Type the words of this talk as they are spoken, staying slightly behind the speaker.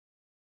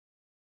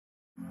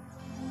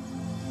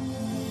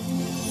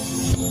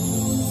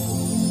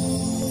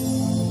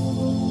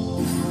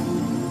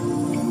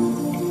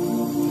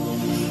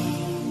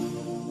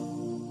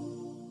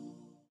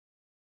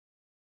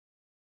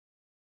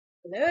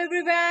Hello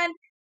everyone,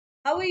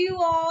 how are you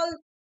all?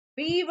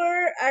 We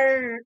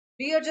were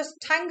we are just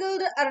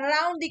tangled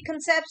around the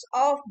concepts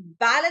of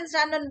balanced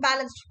and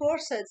unbalanced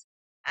forces,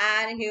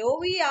 and here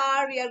we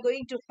are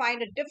going to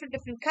find a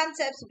different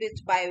concepts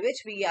by which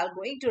we are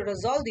going to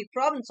resolve the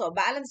problems of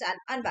balanced and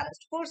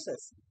unbalanced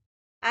forces,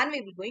 and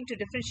we will going to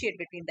differentiate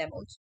between them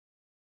also.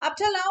 Up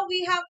till now,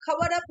 we have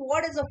covered up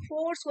what is a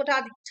force, what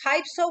are the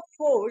types of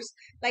force,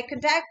 like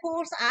contact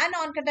force and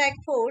non-contact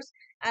force.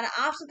 And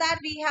after that,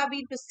 we have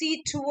been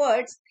proceed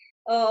towards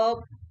uh,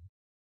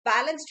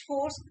 balanced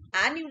force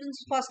and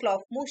Newton's first law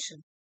of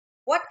motion.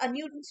 What a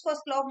Newton's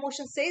first law of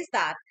motion says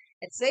that?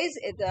 It says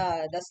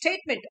the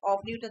statement of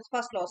Newton's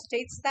first law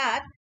states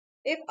that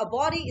if a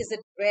body is at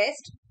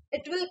rest,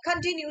 it will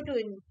continue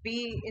to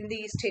be in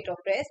the state of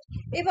rest.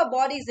 If a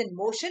body is in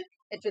motion,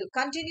 it will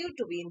continue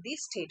to be in the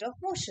state of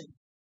motion.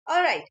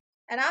 All right.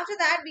 And after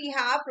that, we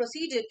have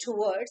proceeded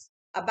towards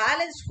a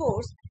balanced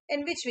force,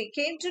 in which we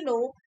came to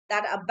know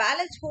that a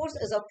balanced force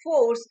is a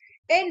force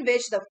in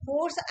which the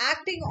force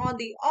acting on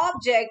the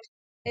object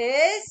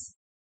is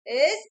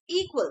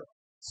equal.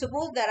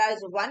 Suppose there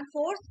is one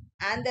force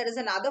and there is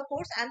another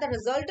force, and the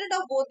resultant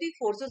of both the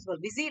forces will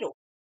be zero.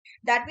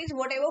 That means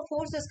whatever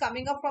force is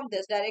coming up from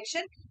this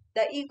direction,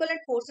 the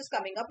equivalent force is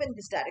coming up in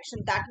this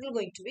direction. That will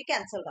going to be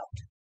cancelled out.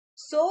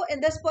 So in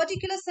this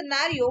particular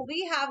scenario,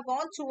 we have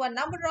gone through a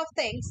number of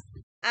things,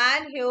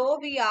 and here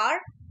we are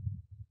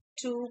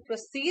to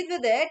proceed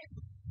with it.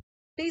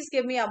 Please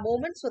give me a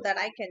moment so that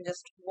I can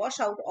just wash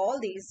out all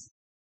these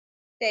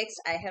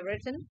text I have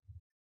written.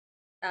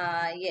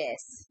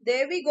 Yes,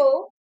 there we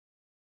go.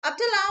 Up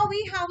till now,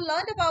 we have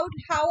learned about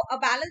how a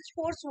balanced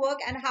force work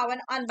and how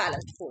an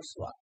unbalanced force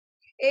work.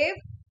 If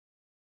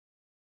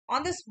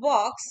on this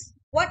box,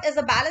 what is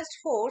a balanced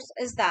force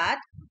is that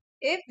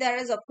if there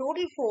is a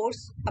total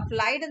force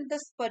applied in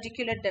this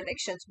particular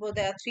direction, so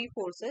there are three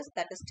forces,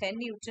 that is 10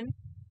 Newton,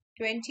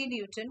 20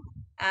 Newton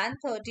and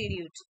 30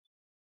 Newton.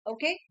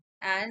 Okay,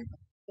 and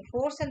the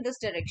force in this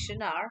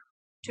direction are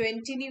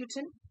 20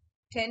 Newton,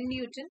 10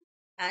 Newton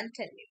and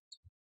 10 Newton.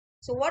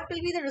 So what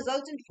will be the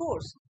resultant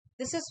force?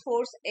 This is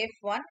force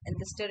F1 in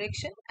this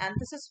direction, and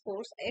this is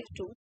force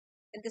F2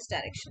 in this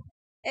direction.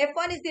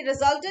 F1 is the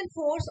resultant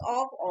force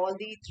of all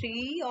the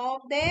three of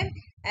them,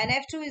 and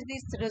F2 is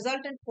the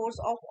resultant force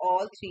of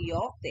all three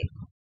of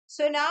them.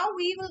 So now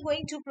we will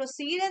going to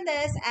proceed in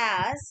this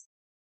as,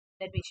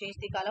 let me change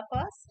the color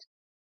first.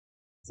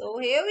 So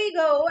here we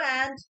go,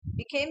 and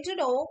we came to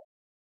know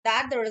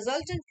that the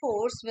resultant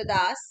force with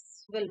us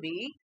will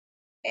be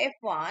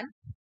F1,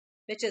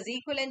 which is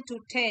equivalent to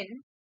 10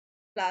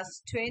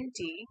 plus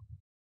 20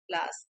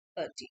 plus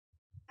 30,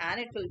 and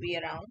it will be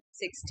around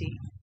 60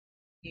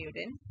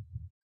 Newton.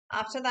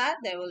 After that,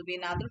 there will be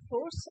another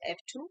force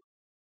F2,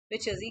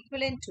 which is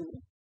equivalent to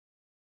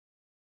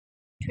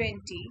 20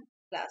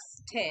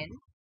 plus 10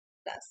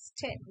 plus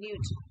 10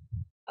 Newton.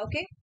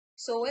 Okay,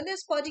 so in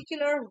this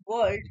particular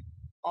world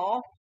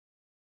of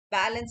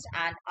balanced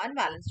and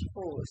unbalanced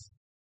force,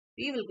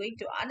 we will going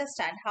to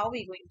understand how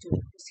we're going to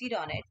proceed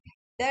on it.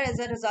 There is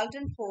a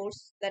resultant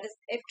force, that is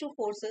F2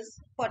 forces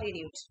 40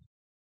 Newton.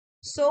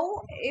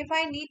 So if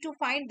I need to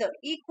find the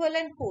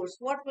equivalent force,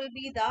 what will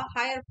be the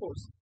higher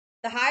force?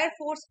 The higher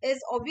force is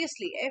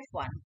obviously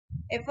F1.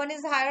 F1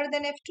 is higher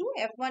than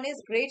F2. F1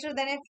 is greater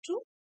than F2.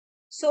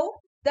 So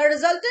the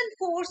resultant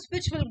force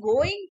which will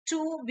going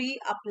to be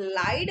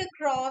applied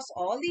across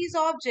all these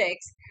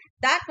objects,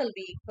 that will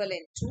be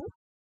equivalent to,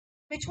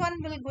 which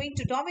one will going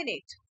to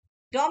dominate?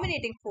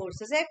 Dominating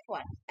force is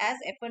F1, as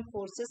F1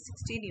 force is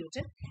 60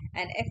 Newton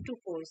and F2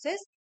 force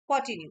is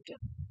 40 Newton.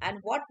 And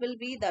what will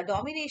be the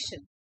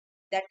domination?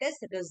 That is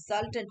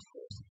resultant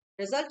force.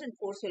 Resultant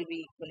force will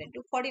be equivalent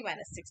to 40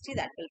 minus 60.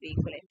 That will be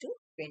equivalent to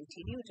 20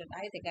 Newton.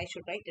 I think I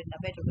should write it in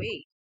a better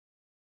way.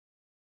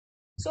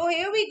 So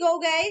here we go,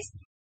 guys.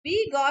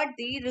 We got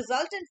the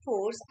resultant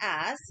force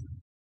as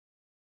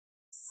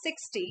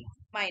 60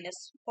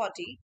 minus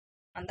 40,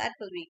 and that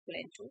will be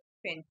equivalent to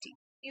 20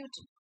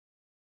 Newton.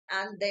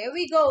 And there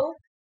we go.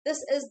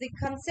 This is the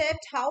concept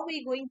how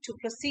we're going to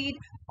proceed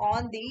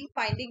on the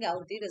finding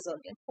out the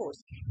resultant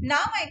force.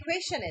 Now my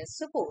question is,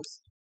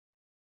 suppose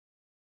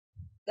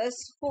this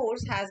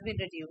force has been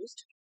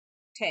reduced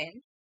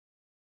 10.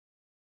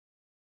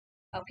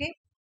 Okay,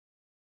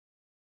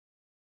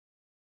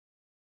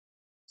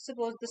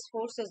 suppose this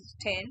force is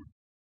 10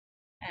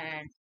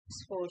 and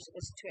this force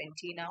is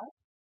 20 now.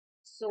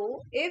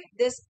 So if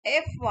this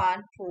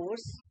F1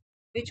 force,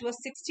 which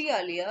was 60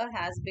 earlier,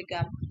 has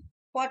become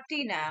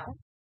 40 now,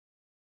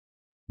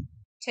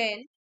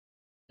 10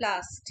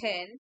 plus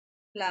 10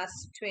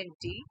 plus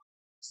 20,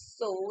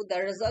 so the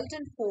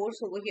resultant force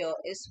over here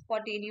is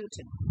 40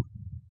 Newton.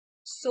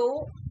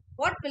 So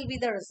what will be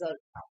the result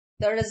now?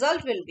 The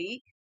result will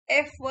be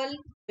F1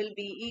 will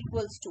be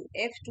equals to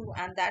F2,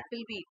 and that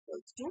will be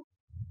equals to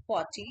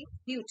 40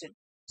 Newton.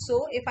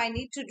 So if I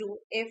need to do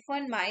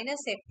F1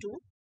 minus F2,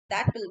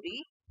 that will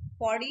be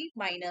 40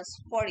 minus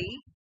 40,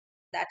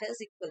 that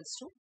is equals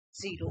to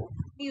 0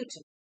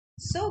 Newton.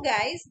 So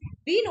guys,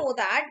 we know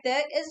that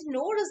there is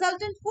no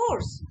resultant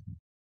force.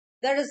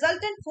 the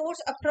resultant force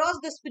across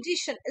this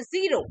position is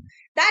 0.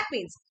 That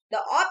means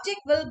the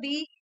object will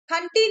be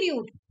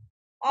continued.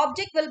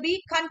 Object will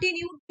be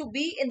continued to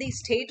be in the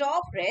state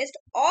of rest,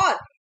 or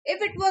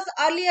if it was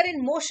earlier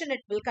in motion,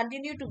 it will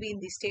continue to be in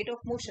the state of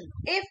motion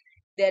if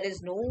there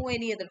is no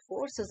any other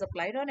forces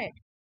applied on it,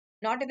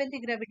 not even the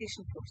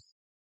gravitational force,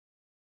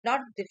 not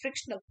the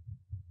frictional.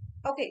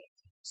 Okay,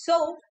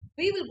 so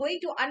we will going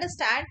to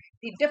understand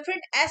the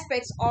different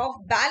aspects of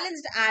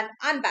balanced and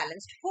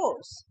unbalanced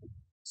force.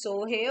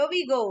 So here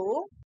we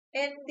go.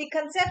 In the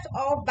concept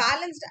of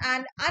balanced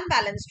and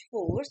unbalanced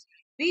force,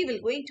 we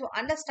will going to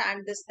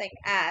understand this thing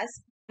as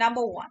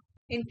number one.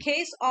 In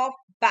case of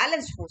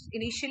balanced force,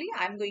 initially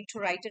I am going to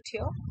write it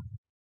here.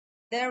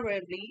 There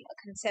will be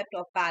a concept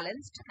of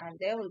balanced and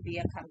there will be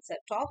a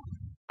concept of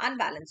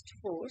unbalanced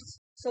force.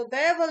 So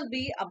there will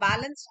be a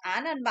balanced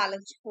and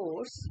unbalanced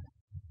force,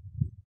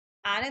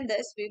 and in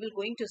this we will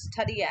going to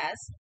study as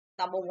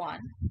number one.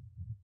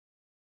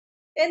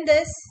 In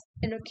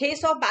the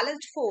case of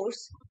balanced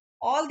force,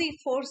 all the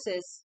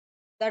forces,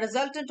 the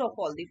resultant of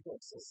all the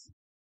forces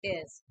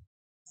is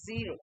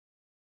 0.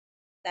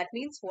 That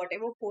means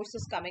whatever force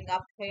is coming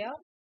up here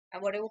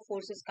and whatever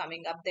force is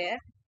coming up there,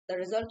 the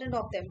resultant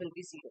of them will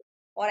be 0.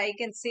 Or I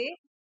can say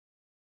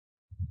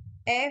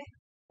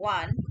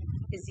F1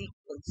 is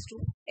equals to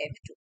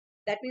F2.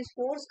 That means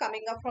force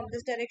coming up from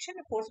this direction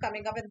and force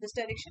coming up in this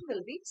direction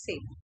will be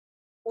same.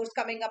 Force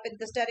coming up in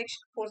this direction,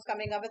 force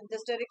coming up in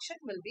this direction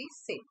will be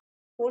same.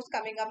 Force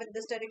coming up in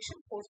this direction,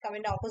 force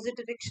coming in opposite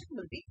direction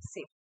will be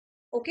same.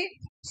 Okay,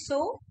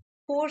 so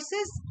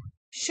forces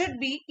should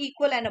be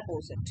equal and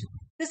opposite.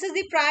 This is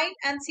the prime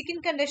and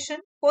second condition.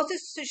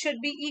 Forces should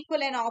be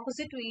equal and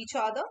opposite to each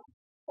other.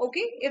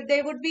 Okay, if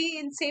they would be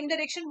in same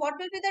direction, what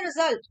will be the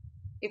result?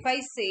 If I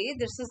say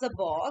this is a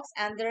box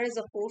and there is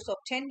a force of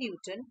 10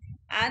 Newton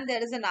and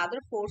there is another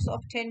force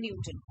of 10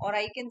 Newton, or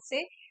I can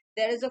say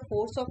there is a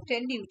force of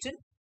 10 Newton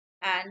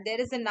and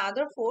there is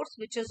another force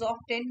which is of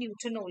 10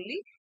 Newton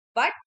only,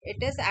 but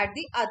it is at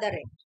the other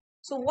end.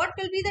 So what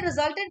will be the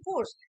resultant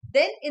force?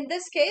 Then in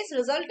this case,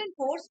 resultant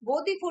force,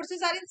 both the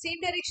forces are in same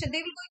direction. They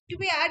will going to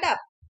be add up.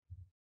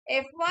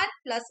 F1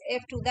 plus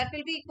F2, that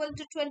will be equal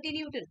to 20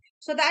 Newton.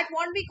 So that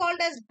won't be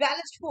called as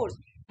balanced force.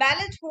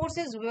 Balanced force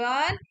is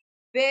one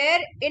where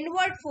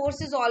inward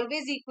force is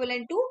always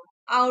equivalent to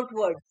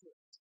outward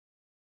force.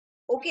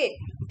 Okay,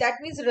 that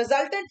means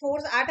resultant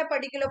force at a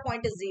particular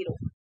point is 0.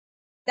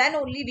 Then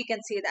only we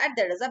can say that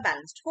there is a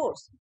balanced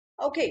force.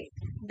 Okay,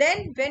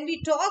 then when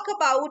we talk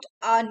about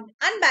an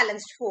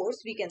unbalanced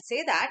force, we can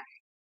say that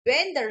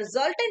when the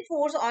resultant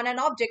force on an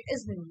object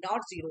is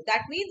not 0.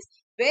 That means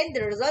when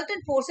the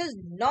resultant force is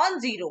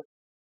non-zero,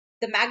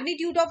 the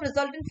magnitude of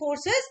resultant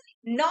force is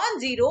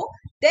non-zero,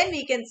 then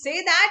we can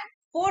say that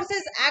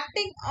forces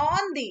acting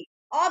on the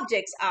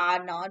objects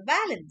are not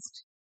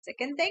balanced.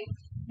 Second thing,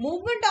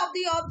 movement of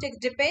the object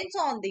depends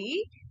on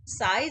the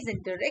size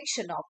and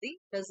direction of the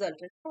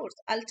resultant force.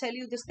 I'll tell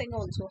you this thing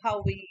also,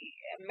 how we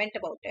meant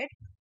about it.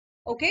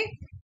 Okay,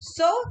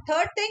 so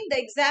third thing,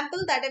 the example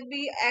that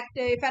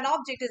if an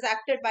object is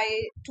acted by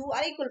two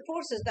unequal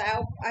forces that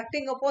are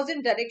acting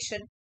opposite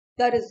direction,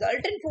 the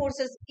resultant force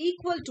is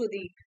equal to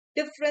the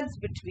difference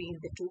between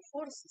the two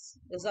forces.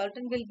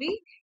 Resultant will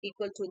be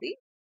equal to the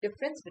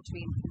difference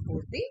between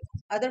both the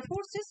other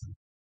forces,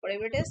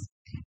 whatever it is.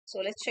 So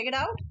let's check it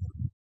out.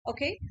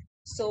 Okay,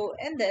 so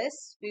in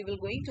this we will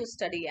going to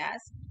study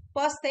as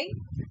first thing,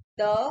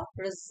 the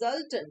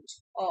resultant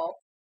of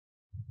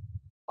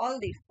all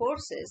the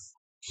forces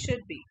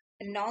should be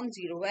a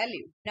non-zero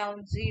value.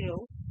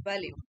 Non-zero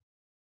value.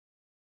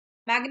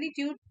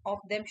 Magnitude of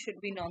them should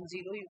be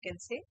non-zero, you can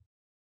say.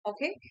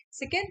 Okay.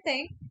 Second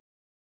thing,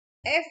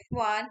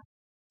 F1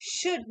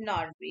 should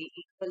not be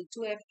equal to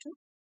F2.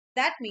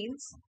 That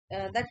means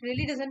that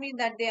really doesn't mean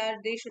that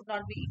they should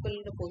not be equal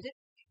and opposite.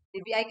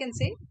 Maybe I can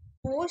say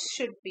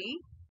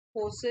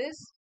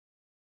forces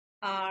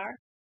are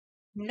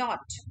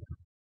not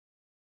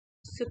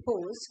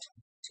supposed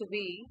to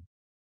be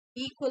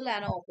equal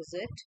and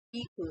opposite,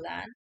 equal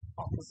and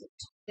opposite.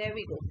 There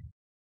we go.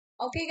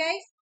 Okay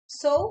guys,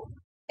 so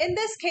in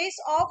this case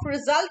of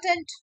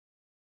resultant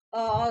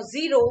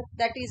 0,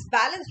 that is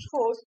balanced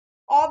force,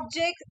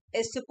 object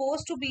is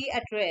supposed to be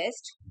at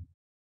rest.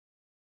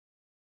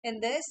 In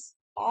this,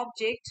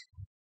 object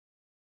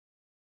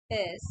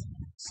is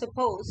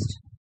supposed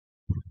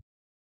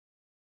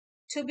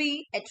to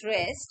be at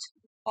rest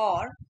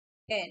or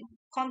in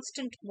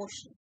constant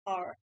motion,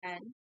 or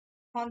an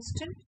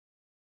constant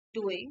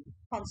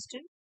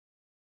constant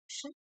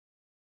motion.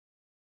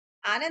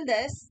 And in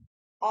this,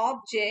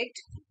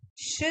 object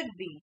should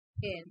be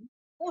in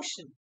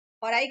motion,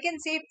 or I can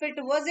say if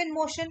it was in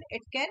motion,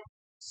 it can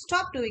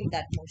stop doing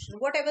that motion.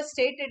 Whatever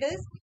state it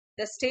is,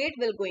 the state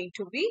will going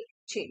to be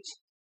changed.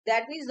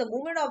 That means the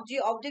movement of the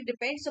object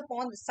depends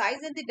upon the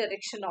size and the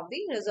direction of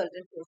the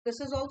resultant force.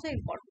 This is also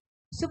important.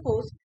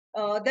 Suppose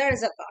there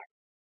is a car.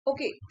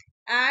 Okay,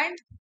 and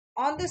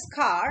on this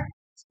car,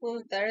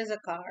 suppose there is a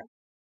car,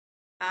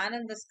 and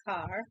in this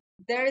car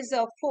there is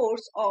a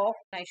force of,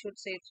 I should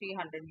say,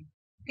 300 Newton.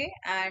 Okay,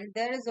 and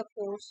there is a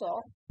force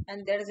of,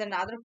 and there is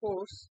another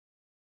force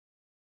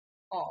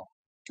of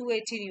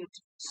 280 Newton.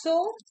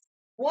 So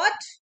what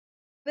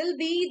will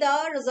be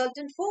the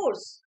resultant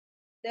force?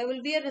 There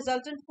will be a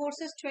resultant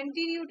force is 20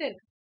 Newton.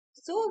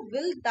 So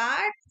will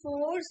that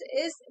force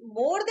is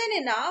more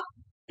than enough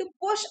to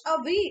push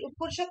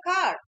a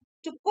car,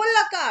 to pull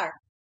a car?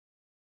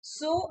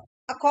 So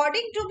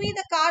according to me,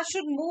 the car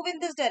should move in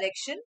this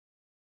direction.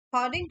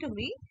 According to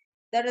me,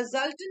 the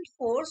resultant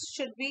force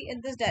should be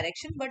in this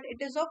direction, but it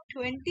is of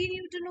 20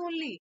 Newton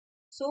only.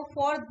 So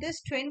for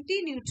this 20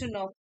 Newton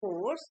of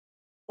force,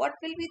 what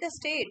will be the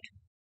state?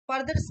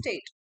 Further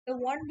state. There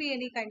won't be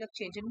any kind of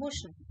change in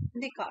motion in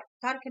the car.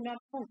 Car cannot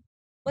move.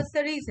 What's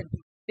the reason?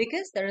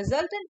 Because the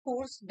resultant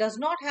force does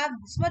not have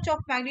this much of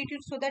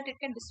magnitude so that it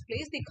can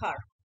displace the car.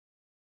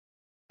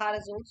 Car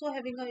is also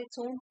having its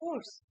own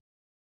force.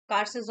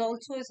 Cars is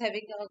also is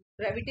having a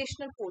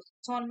gravitational force.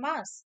 It's on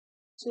mass.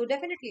 So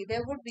definitely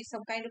there would be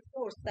some kind of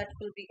force that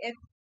will be F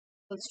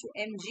equals to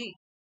mg.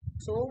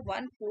 So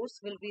one force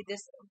will be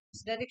this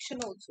direction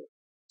also.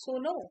 So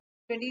no,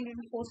 20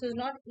 Newton force is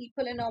not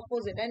equal and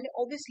opposite, and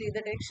obviously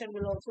the direction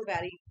will also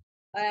vary,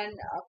 and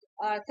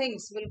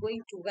things will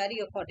going to vary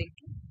according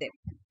to them.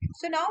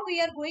 So now we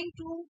are going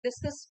to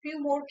discuss few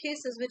more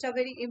cases which are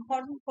very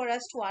important for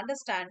us to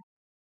understand.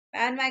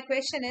 And my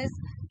question is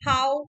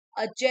how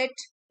a jet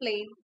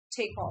plane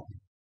take off.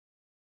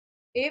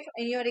 If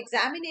in your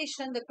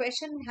examination the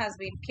question has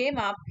been came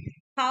up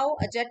how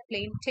a jet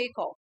plane take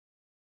off.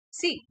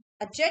 See,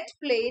 a jet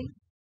plane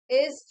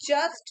is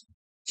just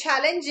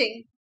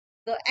challenging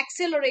the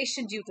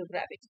acceleration due to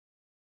gravity.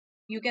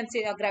 You can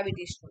say a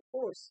gravitational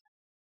force.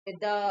 If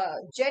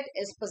the jet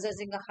is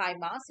possessing a high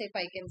mass, if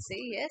I can say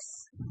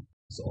yes.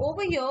 So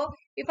over here,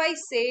 if I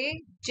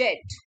say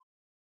jet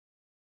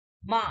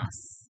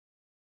mass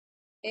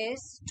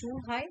is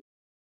too high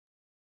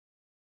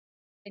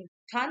in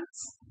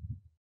tons,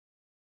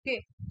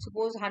 okay,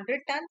 suppose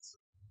 100 tons,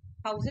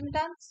 1000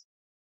 tons,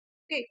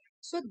 okay,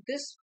 so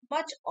this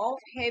much of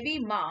heavy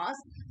mass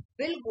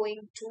will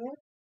going to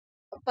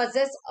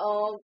possess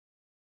a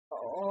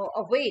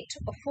weight,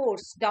 a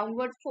force,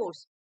 downward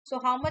force. So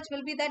how much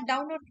will be that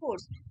downward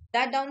force?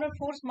 That downward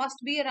force must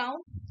be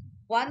around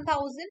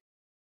 1000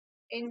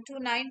 into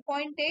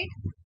 9.8.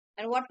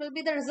 And what will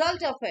be the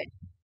result of it?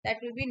 That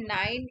will be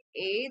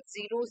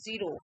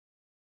 9800,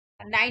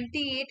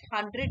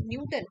 9800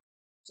 Newton.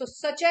 So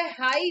such a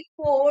high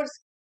force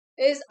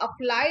is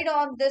applied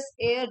on this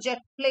air jet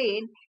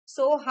plane.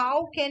 So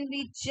how can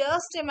we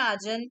just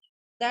imagine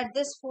that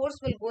this force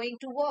will going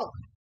to work?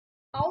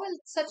 How will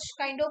such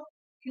kind of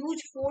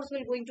huge force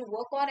will going to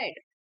work on it?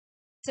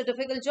 It's a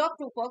difficult job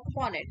to work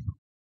upon it.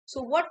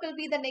 So what will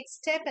be the next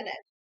step in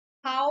it?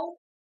 How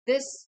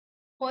this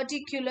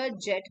particular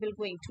jet will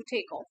going to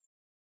take off?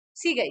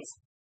 See guys,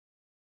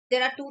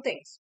 there are two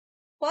things.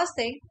 First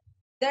thing,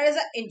 there is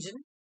an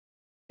engine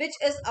which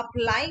is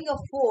applying a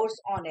force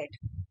on it.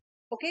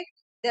 Okay,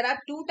 there are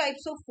two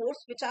types of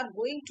force which are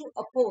going to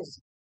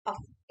oppose a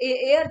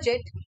air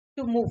jet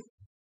to move.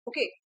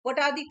 Okay, what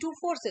are the two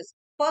forces?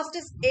 First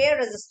is air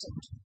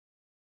resistant.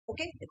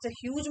 Okay, it's a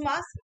huge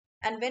mass,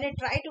 and when it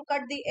try to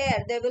cut the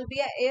air, there will be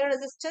a air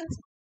resistance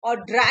or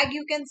drag,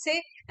 you can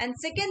say. And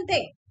second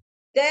thing,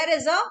 there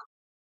is a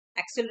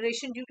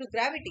acceleration due to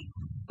gravity,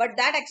 but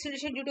that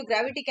acceleration due to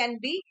gravity can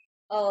be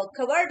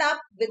covered up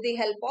with the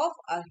help of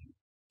a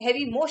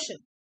heavy motion.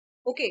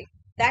 Okay,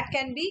 that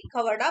can be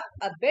covered up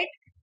a bit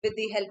with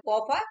the help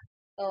of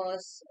a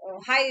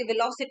high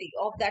velocity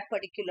of that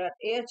particular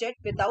air jet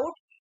without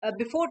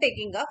before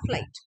taking a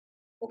flight.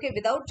 Okay,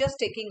 without just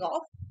taking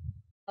off,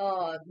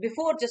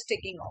 before just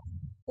taking off.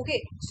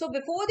 Okay, so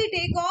before the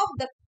takeoff,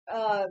 the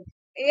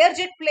air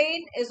jet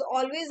plane is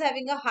always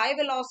having a high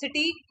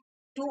velocity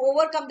to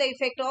overcome the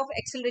effect of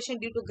acceleration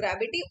due to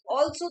gravity,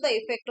 also the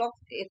effect of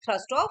a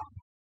thrust of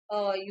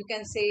you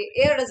can say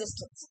air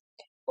resistance.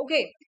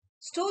 Okay,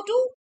 so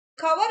to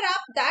cover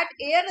up that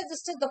air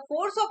resistance, the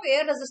force of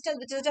air resistance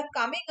which is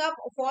coming up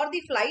for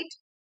the flight,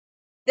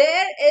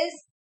 there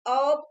is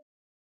a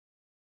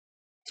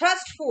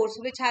thrust force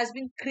which has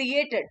been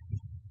created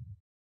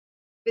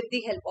with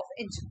the help of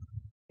engine.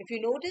 If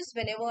you notice,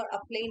 whenever a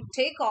plane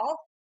take off,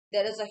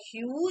 there is a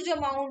huge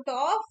amount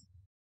of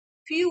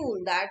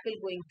fuel that will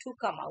going to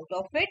come out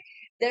of it.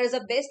 There is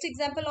a best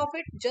example of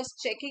it,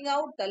 just checking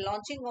out the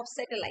launching of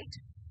satellite.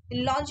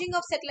 In launching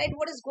of satellite,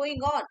 what is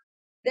going on?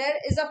 There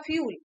is a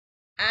fuel,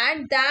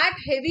 and that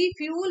heavy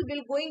fuel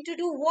will going to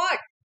do what?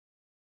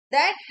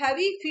 That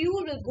heavy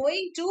fuel will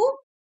going to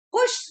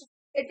push,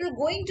 it will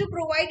going to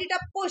provide it a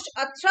push,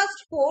 a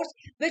thrust force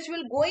which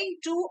will going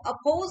to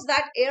oppose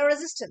that air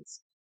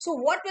resistance. So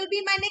what will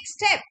be my next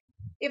step?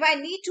 If I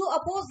need to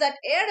oppose that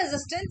air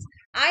resistance,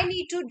 I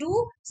need to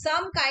do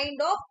some kind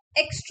of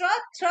extra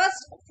thrust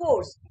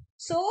force.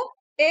 So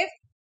if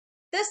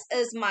this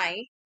is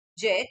my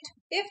jet,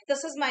 if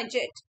this is my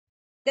jet,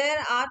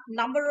 there are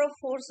number of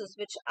forces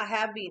which I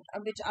have been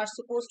which are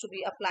supposed to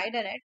be applied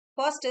in it.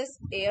 First is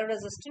air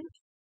resistant.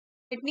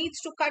 It needs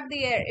to cut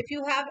the air. If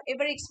you have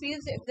ever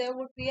experienced, if there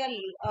would be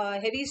a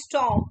heavy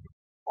storm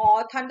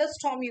or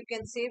thunderstorm, you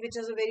can say, which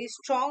is a very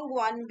strong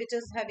one, which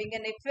is having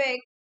an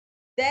effect,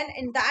 then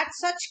in that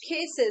such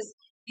cases,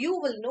 you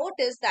will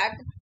notice that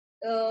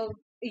uh,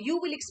 you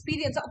will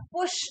experience a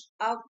push,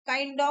 a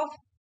kind of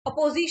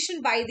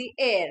opposition by the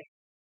air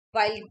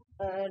while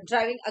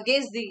driving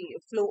against the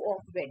flow of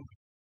wind.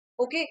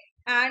 Okay,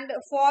 and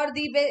for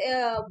the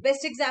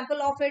best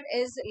example of it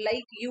is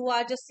like you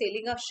are just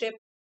sailing a ship,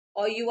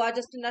 or you are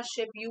just in a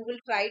ship, you will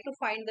try to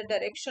find the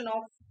direction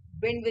of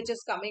wind which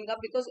is coming up,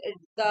 because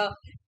the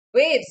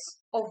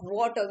waves of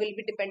water will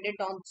be dependent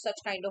on such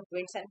kind of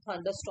winds and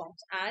thunderstorms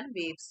and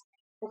waves.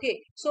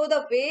 Okay, so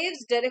the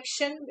waves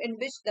direction in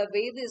which the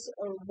wave is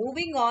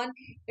moving on,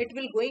 it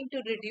will going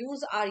to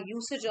reduce our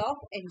usage of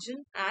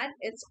engine and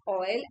its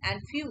oil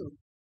and fuel.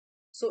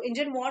 So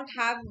engine won't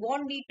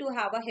need to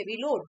have a heavy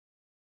load.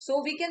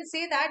 So we can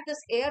say that this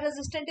air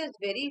resistant is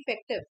very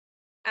effective.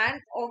 And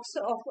also,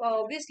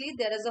 obviously,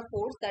 there is a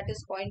force that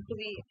is going to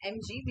be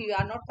mg. We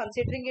are not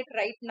considering it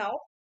right now,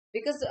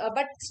 because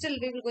but still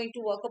we will going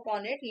to work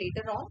upon it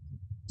later on.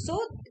 So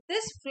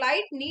this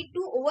flight need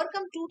to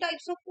overcome two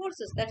types of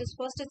forces. That is,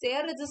 first is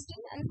air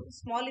resistant and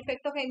small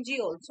effect of mg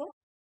also.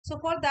 So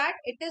for that,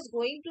 it is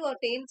going to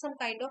attain some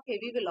kind of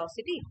heavy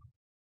velocity,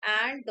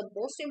 and the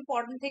most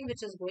important thing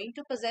which is going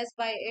to possess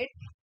by it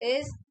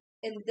is,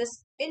 in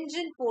this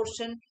engine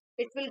portion,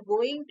 it will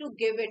going to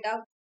give it a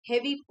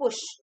heavy push,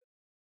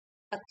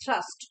 a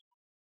thrust,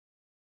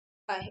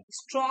 a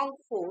strong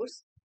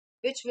force,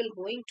 which will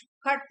going to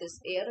cut this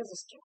air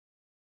resistance.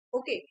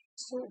 Okay,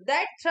 so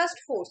that thrust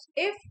force,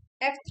 if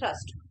F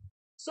thrust,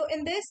 so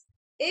in this,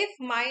 if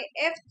my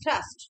F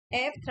thrust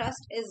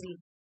is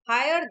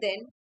higher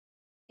than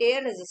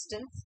air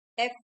resistance,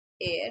 F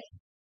air,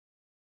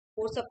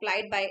 force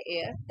applied by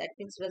air, that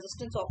means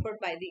resistance offered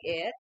by the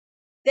air,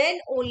 then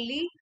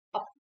only a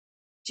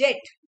jet,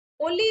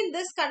 only in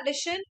this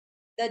condition,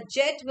 the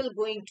jet will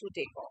going to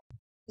take off.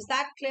 Is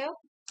that clear?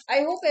 I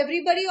hope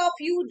everybody of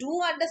you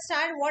do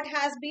understand what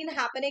has been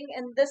happening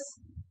in this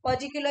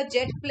particular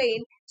jet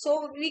plane.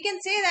 So we can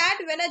say that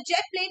when a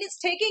jet plane is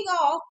taking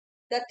off,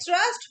 the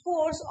thrust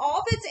force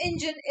of its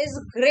engine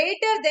is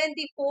greater than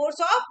the force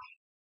of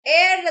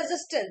air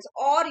resistance,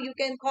 or you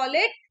can call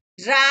it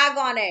drag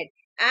on it,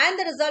 and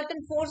the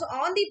resultant force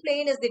on the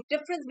plane is the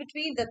difference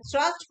between the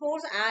thrust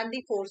force and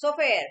the force of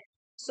air.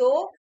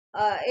 So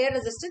air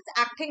resistance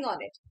acting on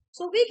it.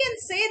 So we can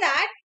say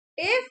that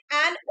if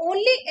and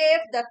only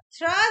if the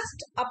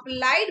thrust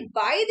applied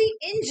by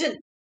the engine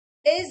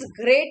is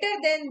greater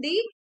than the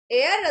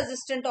air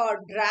resistant or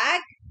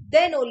drag,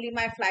 then only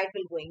my flight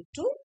will going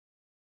to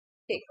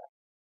take off.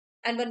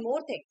 And one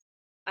more thing,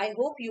 I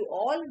hope you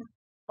all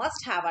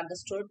must have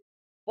understood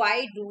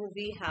why do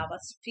we have a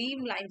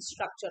streamlined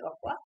structure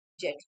of a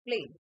jet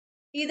plane.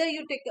 Either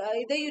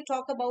you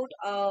talk about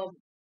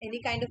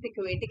any kind of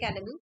aquatic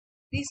animal.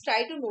 Please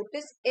try to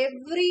notice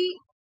every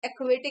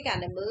aquatic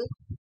animal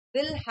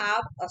will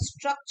have a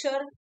structure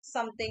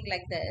something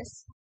like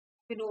this.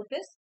 If you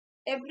notice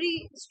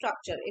every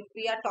structure, if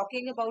we are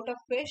talking about a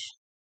fish,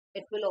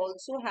 it will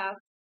also have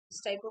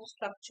this type of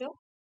structure.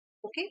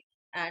 Okay,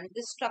 and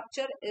this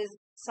structure is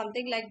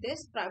something like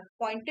this,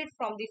 pointed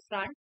from the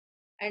front,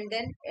 and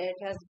then it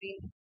has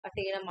been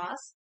attain a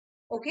mass.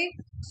 Okay,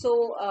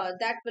 so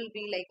that will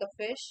be like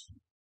a fish,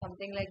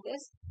 something like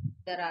this.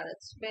 There are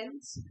its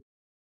fins.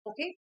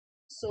 Okay,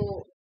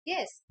 so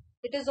yes,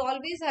 it is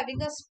always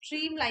having a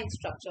streamline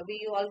structure.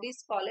 We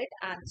always call it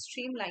and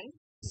streamline.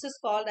 This is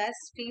called as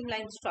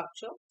streamline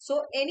structure.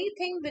 So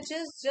anything which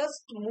is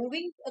just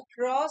moving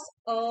across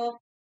a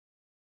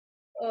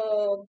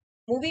uh,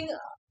 moving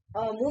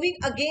moving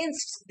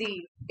against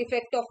the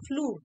effect of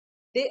fluid,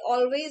 they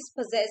always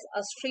possess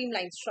a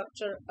streamlined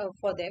structure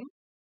for them.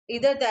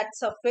 Either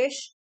that's a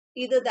fish,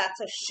 either that's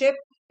a ship.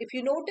 If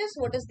you notice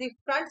what is the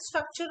front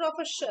structure of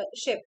a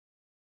ship,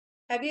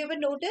 have you ever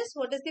noticed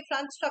what is the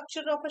front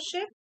structure of a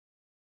ship?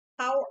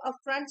 How a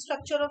front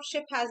structure of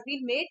ship has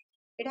been made?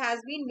 It has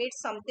been made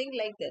something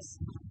like this.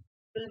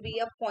 It will be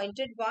a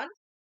pointed one.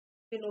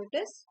 You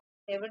notice?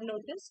 Ever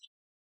noticed?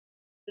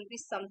 It will be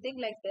something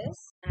like this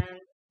and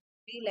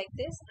be like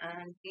this,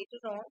 and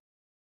later on,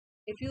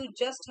 if you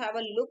just have a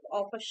look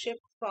of a ship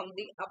from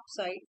the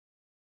upside,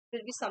 it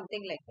will be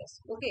something like this.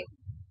 Okay,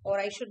 or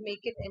I should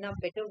make it in a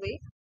better way.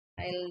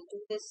 I'll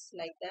do this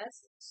like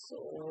this.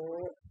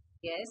 So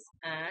yes,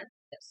 and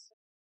this.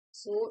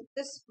 So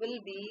this will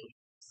be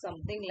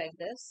something like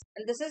this,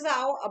 and this is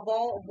how a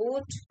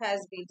boat has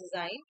been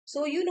designed.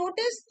 So you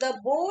notice the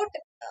boat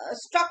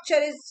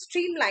structure is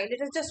streamlined. It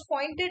is just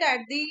pointed at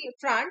the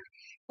front.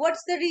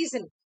 What's the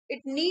reason?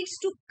 It needs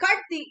to cut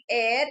the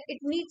air. It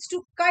needs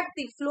to cut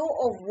the flow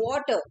of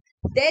water.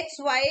 That's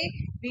why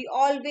we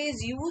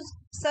always use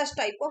such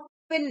type of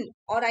fin,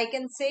 or I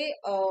can say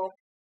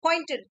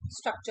pointed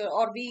structure,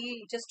 or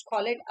we just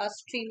call it a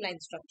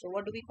streamlined structure.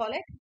 What do we call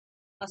it?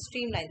 A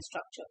streamlined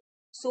structure.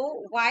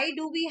 So why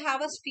do we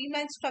have a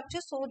streamlined structure?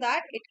 So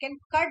that it can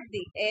cut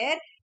the air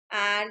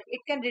and it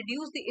can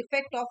reduce the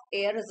effect of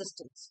air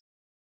resistance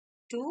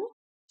to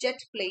jet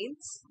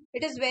planes.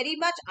 It is very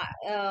much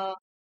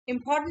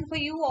important for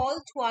you all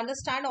to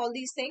understand all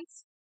these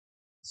things.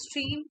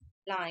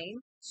 Streamline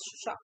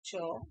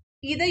structure.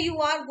 Either you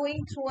are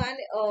going through an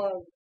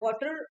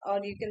water,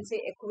 or you can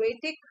say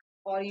aquatic,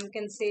 or you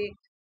can say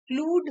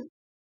fluid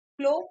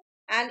flow,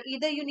 and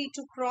either you need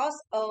to cross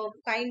a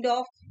kind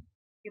of,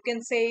 you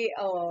can say,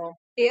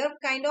 air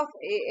kind of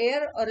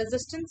air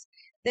resistance.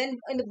 Then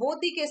in both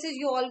the cases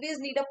you always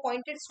need a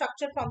pointed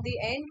structure from the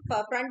end,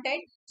 front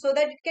end, so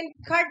that it can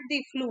cut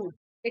the fluid,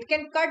 it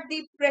can cut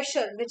the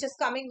pressure which is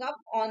coming up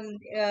on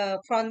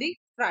from the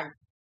front,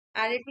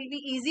 and it will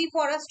be easy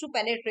for us to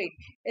penetrate.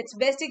 Its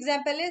best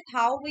example is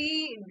how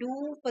we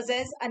do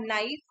possess a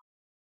knife,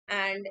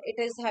 and it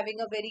is having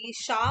a very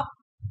sharp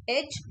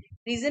edge.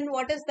 Reason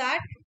what is that?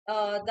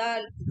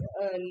 The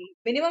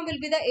minimum will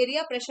be the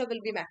area, pressure will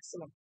be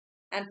maximum,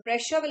 and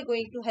pressure will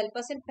going to help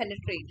us in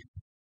penetrate.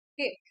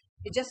 Okay,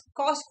 you just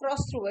cross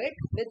through it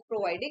with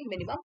providing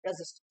minimum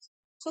resistance.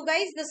 So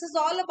guys, this is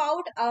all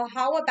about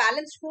how a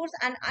balanced force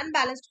and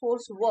unbalanced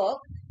force work,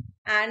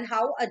 and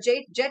how a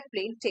jet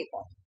plane take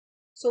off.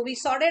 So we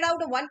sorted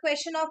out one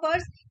question of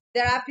ours.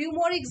 There are a few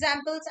more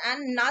examples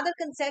and other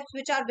concepts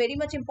which are very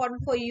much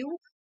important for you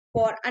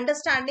for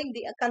understanding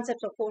the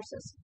concepts of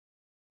forces,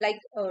 like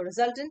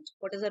resultant.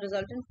 What is a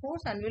resultant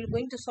force? And we're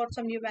going to sort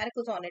some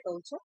numericals on it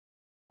also.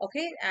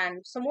 Okay, and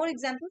some more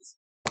examples.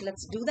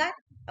 Let's do that.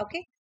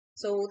 Okay.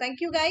 So thank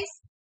you guys.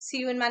 See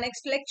you in my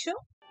next lecture.